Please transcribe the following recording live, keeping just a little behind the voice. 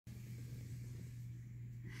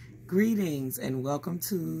Greetings and welcome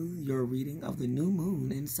to your reading of the new moon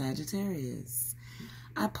in Sagittarius.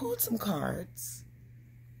 I pulled some cards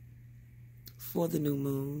for the new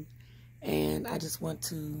moon and I just want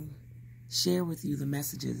to share with you the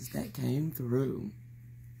messages that came through.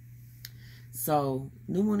 So,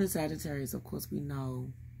 new moon in Sagittarius, of course, we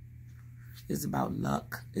know is about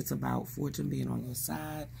luck. It's about fortune being on your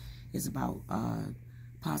side. It's about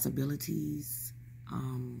possibilities.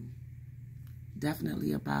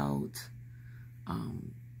 Definitely about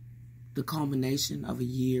the culmination of a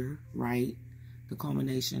year, right? The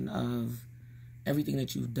culmination of everything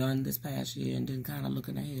that you've done this past year and then kind of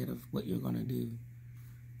looking ahead of what you're going to do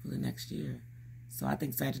for the next year. So I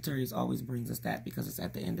think Sagittarius always brings us that because it's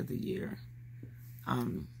at the end of the year.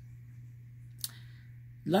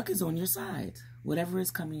 Luck is on your side. Whatever is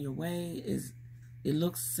coming your way, it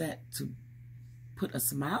looks set to put a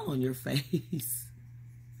smile on your face.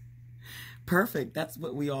 Perfect. That's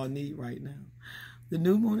what we all need right now. The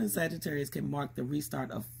new moon in Sagittarius can mark the restart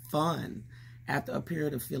of fun after a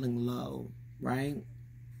period of feeling low, right?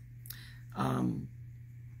 I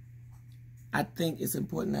think it's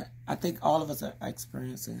important that I think all of us are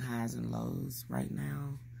experiencing highs and lows right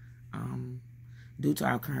now due to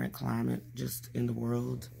our current climate just in the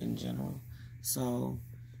world in general. So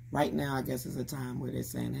right now, I guess is a time where they're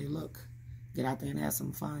saying, hey, look, get out there and have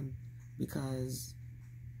some fun because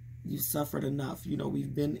you've suffered enough. You know,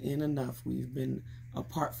 we've been in enough. We've been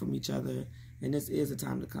apart from each other. And this is a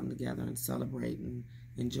time to come together and celebrate and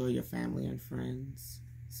enjoy your family and friends.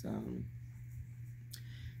 So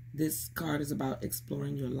this card is about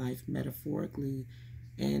exploring your life metaphorically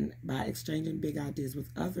and by exchanging big ideas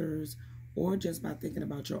with others or just by thinking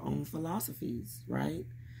about your own philosophies, right?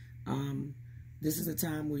 This is a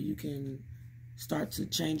time where you can start to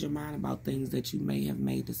change your mind about things that you may have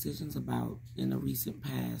made decisions about in the recent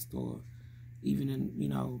past or even in, you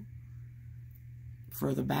know,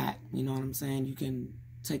 further back. You know what I'm saying? You can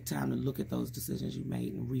take time to look at those decisions you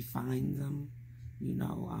made and refine them, you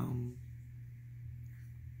know,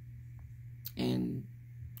 and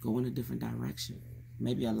go in a different direction.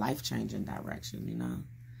 Maybe a life-changing direction, you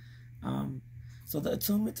know. So the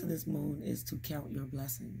attunement to this moon is to count your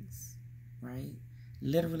blessings, right?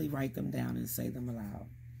 Literally write them down and say them aloud.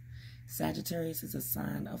 Sagittarius is a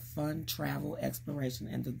sign of fun, travel, exploration,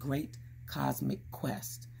 and the great cosmic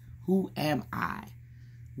quest. Who am I?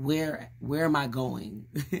 Where am I going?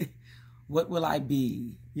 What will I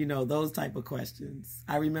be? You know, those type of questions.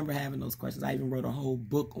 I remember having those questions. I even wrote a whole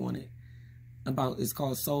book on it it's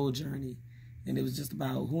called Soul Journey. And it was just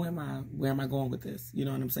about who am I? Where am I going with this? You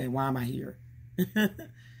know what I'm saying? Why am I here?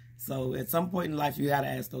 So at some point in life, you got to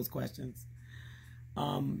ask those questions.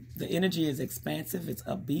 The energy is expansive, it's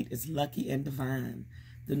upbeat, it's lucky and divine.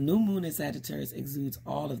 The new moon in Sagittarius exudes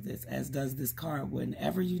all of this, as does this card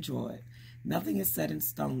whenever you draw it. Nothing is set in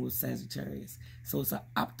stone with Sagittarius, so it's an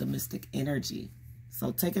optimistic energy.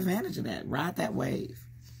 So take advantage of that, ride that wave.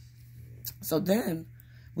 So then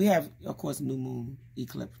we have, of course, new moon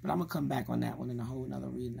eclipse, but I'm going to come back on that one in a whole nother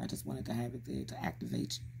reading. I just wanted to have it there to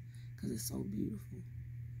activate you because it's so beautiful.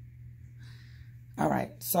 All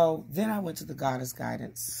right, so then I went to the Goddess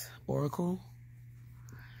Guidance Oracle,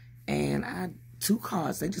 and two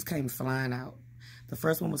cards, they just came flying out. The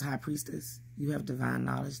first one was High Priestess. You have divine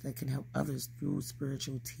knowledge that can help others through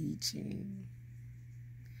spiritual teaching.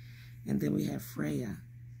 And then we have Freya,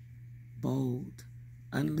 bold,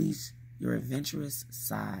 unleash your adventurous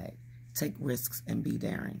side, take risks and be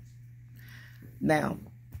daring. Now,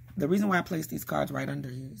 the reason why I placed these cards right under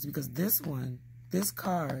here is because this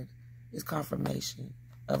card is confirmation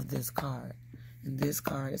of this card. And this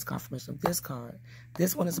card is confirmation of this card.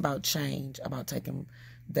 This one is about change, about taking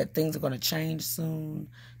that things are going to change soon.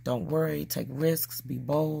 Don't worry, take risks, be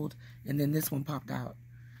bold. And then this one popped out.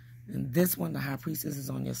 And this one, the High Priestess, is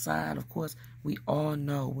on your side. Of course, we all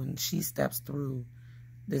know when she steps through,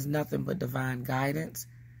 there's nothing but divine guidance.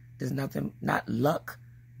 There's nothing, not luck,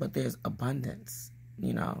 but there's abundance,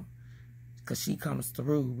 you know. Because she comes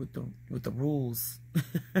through with the rules.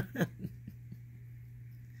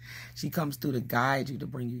 She comes through to guide you, to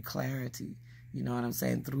bring you clarity. You know what I'm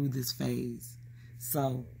saying? Through this phase.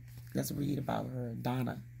 So let's read about her.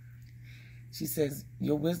 Donna. She says,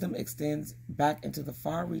 your wisdom extends back into the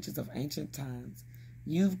far reaches of ancient times.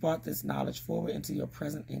 You've brought this knowledge forward into your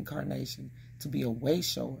present incarnation to be a way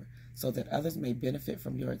shower so that others may benefit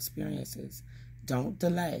from your experiences. Don't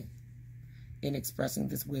delay in expressing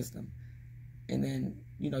this wisdom. And then,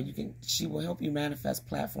 you know, she will help you manifest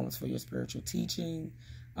platforms for your spiritual teaching,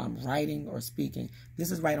 writing, or speaking. This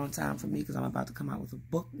is right on time for me because I'm about to come out with a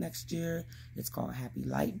book next year. It's called Happy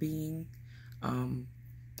Light Being.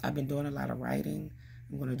 I've been doing a lot of writing.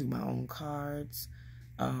 I'm going to do my own cards.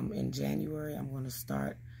 In January, I'm going to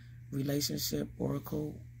start relationship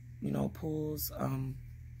oracle, pulls.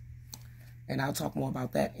 And I'll talk more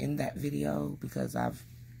about that in that video, because I've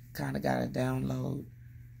kind of got a download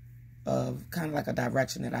of kind of like a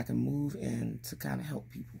direction that I can move in to kind of help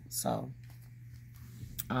people. So,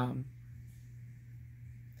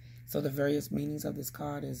 so the various meanings of this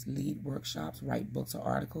card is lead workshops, write books or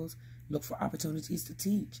articles, look for opportunities to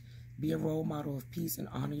teach, be a role model of peace, and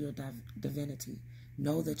honor your divinity.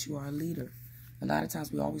 Know that you are a leader. A lot of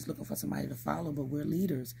times we're always looking for somebody to follow, but we're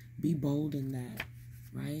leaders. Be bold in that,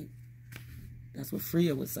 right? That's what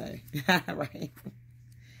Freya would say, right?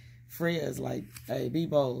 Freya is like, hey, be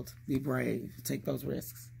bold, be brave, take those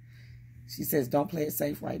risks. She says, don't play it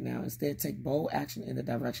safe right now. Instead, take bold action in the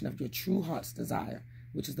direction of your true heart's desire,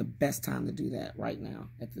 which is the best time to do that right now.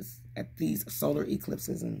 At these solar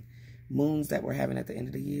eclipses and moons that we're having at the end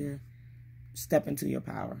of the year, step into your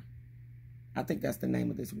power. I think that's the name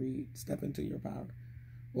of this read, step into your power.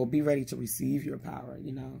 Or be ready to receive your power,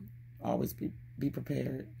 Always be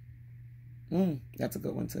prepared. That's a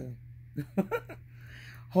good one too.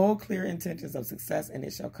 Hold clear intentions of success and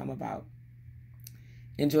it shall come about.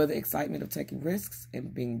 Enjoy the excitement of taking risks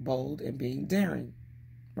and being bold and being daring,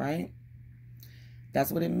 right?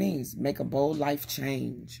 That's what it means. Make a bold life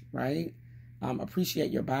change, right?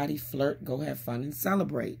 Appreciate your body, flirt, go have fun, and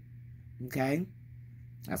celebrate, okay?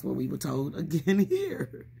 That's what we were told again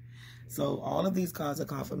here. So all of these cards are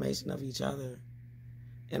confirmation of each other.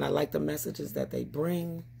 And I like the messages that they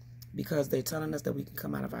bring, because they're telling us that we can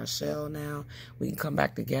come out of our shell now. We can come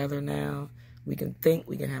back together now. We can think,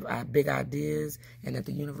 we can have our big ideas, and that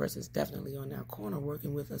the universe is definitely on our corner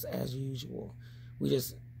working with us as usual.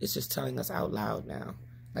 It's just telling us out loud now.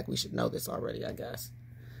 Like we should know this already, I guess.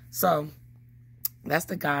 So that's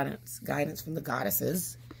the guidance from the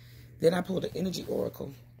goddesses. Then I pulled the energy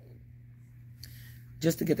oracle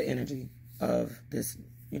just to get the energy of this,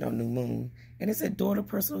 new moon. And it said, daughter,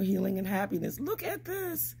 personal healing and happiness. Look at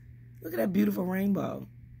this. Look at that beautiful rainbow.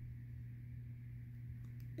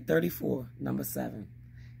 34, number 7.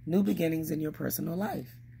 New beginnings in your personal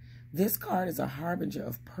life. This card is a harbinger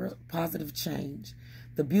of positive change.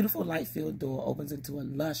 The beautiful light-filled door opens into a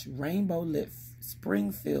lush, rainbow-lit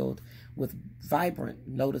spring filled with vibrant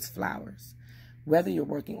lotus flowers. Whether you're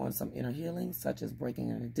working on some inner healing, such as breaking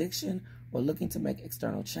an addiction, or looking to make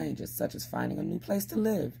external changes, such as finding a new place to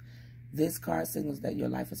live, this card signals that your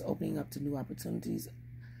life is opening up to new opportunities.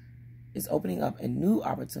 It's opening up and new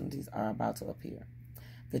opportunities are about to appear.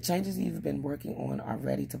 The changes you've been working on are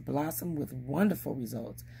ready to blossom with wonderful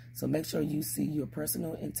results. So make sure you see your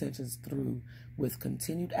personal intentions through with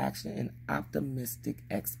continued action and optimistic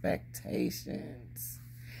expectations.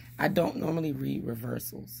 I don't normally read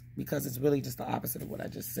reversals because it's really just the opposite of what I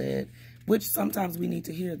just said, which sometimes we need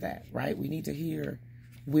to hear that, right? We need to hear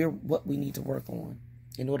what we need to work on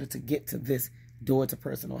in order to get to this door to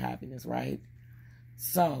personal happiness, right?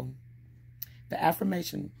 So the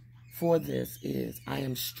affirmation for this is, I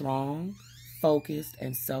am strong, focused,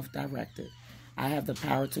 and self-directed. I have the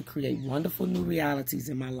power to create wonderful new realities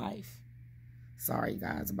in my life. Sorry,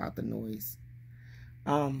 guys, about the noise.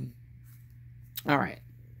 All right.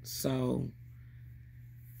 So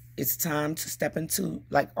it's time to step into,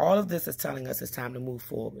 like, all of this is telling us it's time to move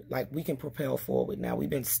forward. Like, we can propel forward. Now we've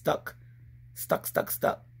been stuck.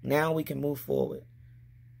 Now we can move forward.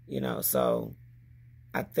 So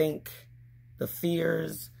I think the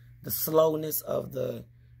fears, the slowness of the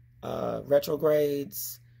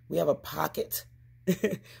retrogrades, we have a pocket.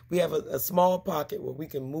 We have a small pocket where we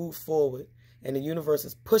can move forward, and the universe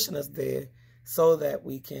is pushing us there so that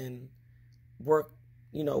we can work,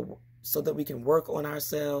 so that we can work on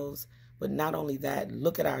ourselves. But not only that,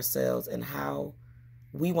 look at ourselves and how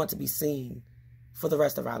we want to be seen for the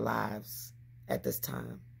rest of our lives at this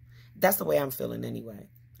time. That's the way I'm feeling anyway.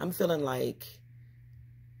 I'm feeling like,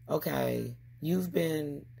 okay, you've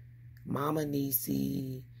been Mama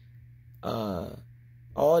Nisi,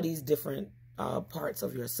 all these different parts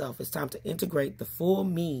of yourself. It's time to integrate the full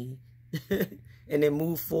me and then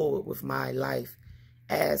move forward with my life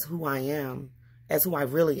as who I am, as who I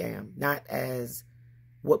really am, not as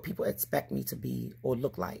what people expect me to be or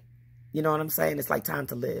look like. You know what I'm saying? It's like time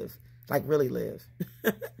to live, like really live.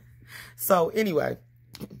 So anyway,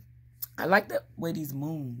 I like the way these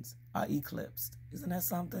moons are eclipsed. Isn't that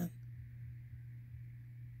something?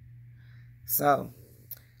 So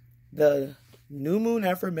the new moon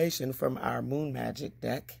affirmation from our Moon Magic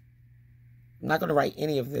deck. I'm not going to write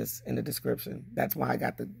any of this in the description. That's why I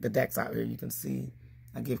got the decks out here. You can see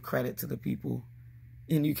I give credit to the people.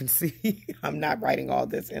 And you can see I'm not writing all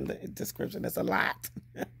this in the description. It's a lot.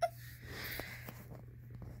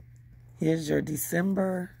 Here's your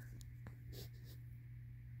December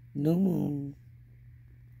new moon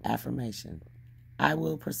affirmation. I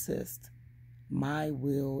will persist. My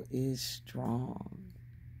will is strong.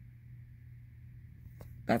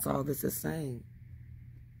 That's all this is saying.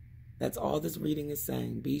 That's all this reading is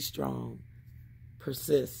saying. Be strong.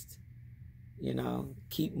 Persist. You know,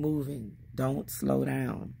 keep moving. Don't slow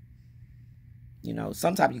down. You know,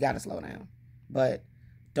 sometimes you got to slow down. But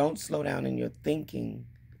don't slow down in your thinking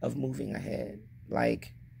of moving ahead.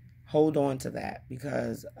 Like, hold on to that,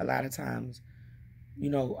 because a lot of times, you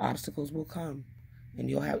know, obstacles will come and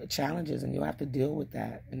you'll have challenges and you'll have to deal with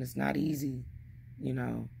that. And it's not easy, you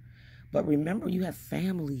know. But remember, you have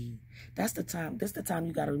family. That's the time. This is the time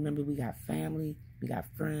you got to remember we got family, we got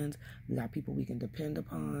friends, we got people we can depend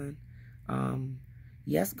upon.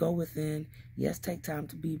 Yes, go within. Yes, take time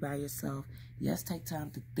to be by yourself. Yes, take time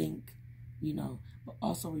to think, you know. But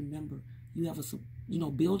also remember, you have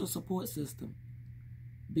build a support system.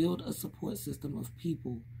 Build a support system of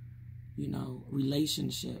people, you know,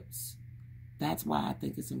 relationships. That's why I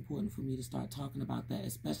think it's important for me to start talking about that,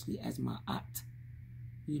 especially as my aunt,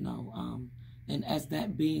 you know, and as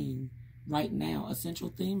that being right now a central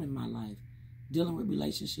theme in my life, dealing with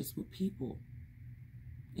relationships with people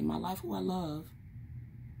in my life who I love,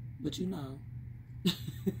 but you know.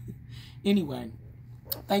 Anyway,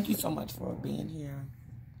 thank you so much for being here.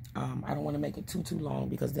 I don't want to make it too long,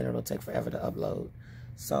 because then it'll take forever to upload.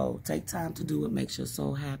 So take time to do what makes your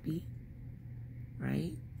soul happy,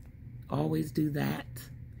 right? Always do that.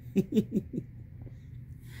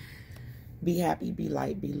 Be happy, be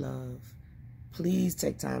light, be love. Please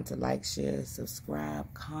take time to like, share,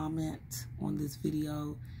 subscribe, comment on this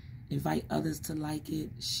video. Invite others to like it.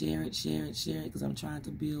 Share it, because I'm trying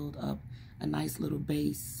to build up a nice little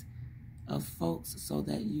base of folks so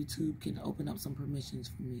that YouTube can open up some permissions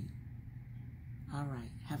for me. All right.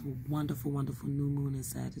 Have a wonderful, wonderful new moon in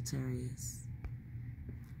Sagittarius.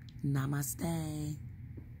 Namaste.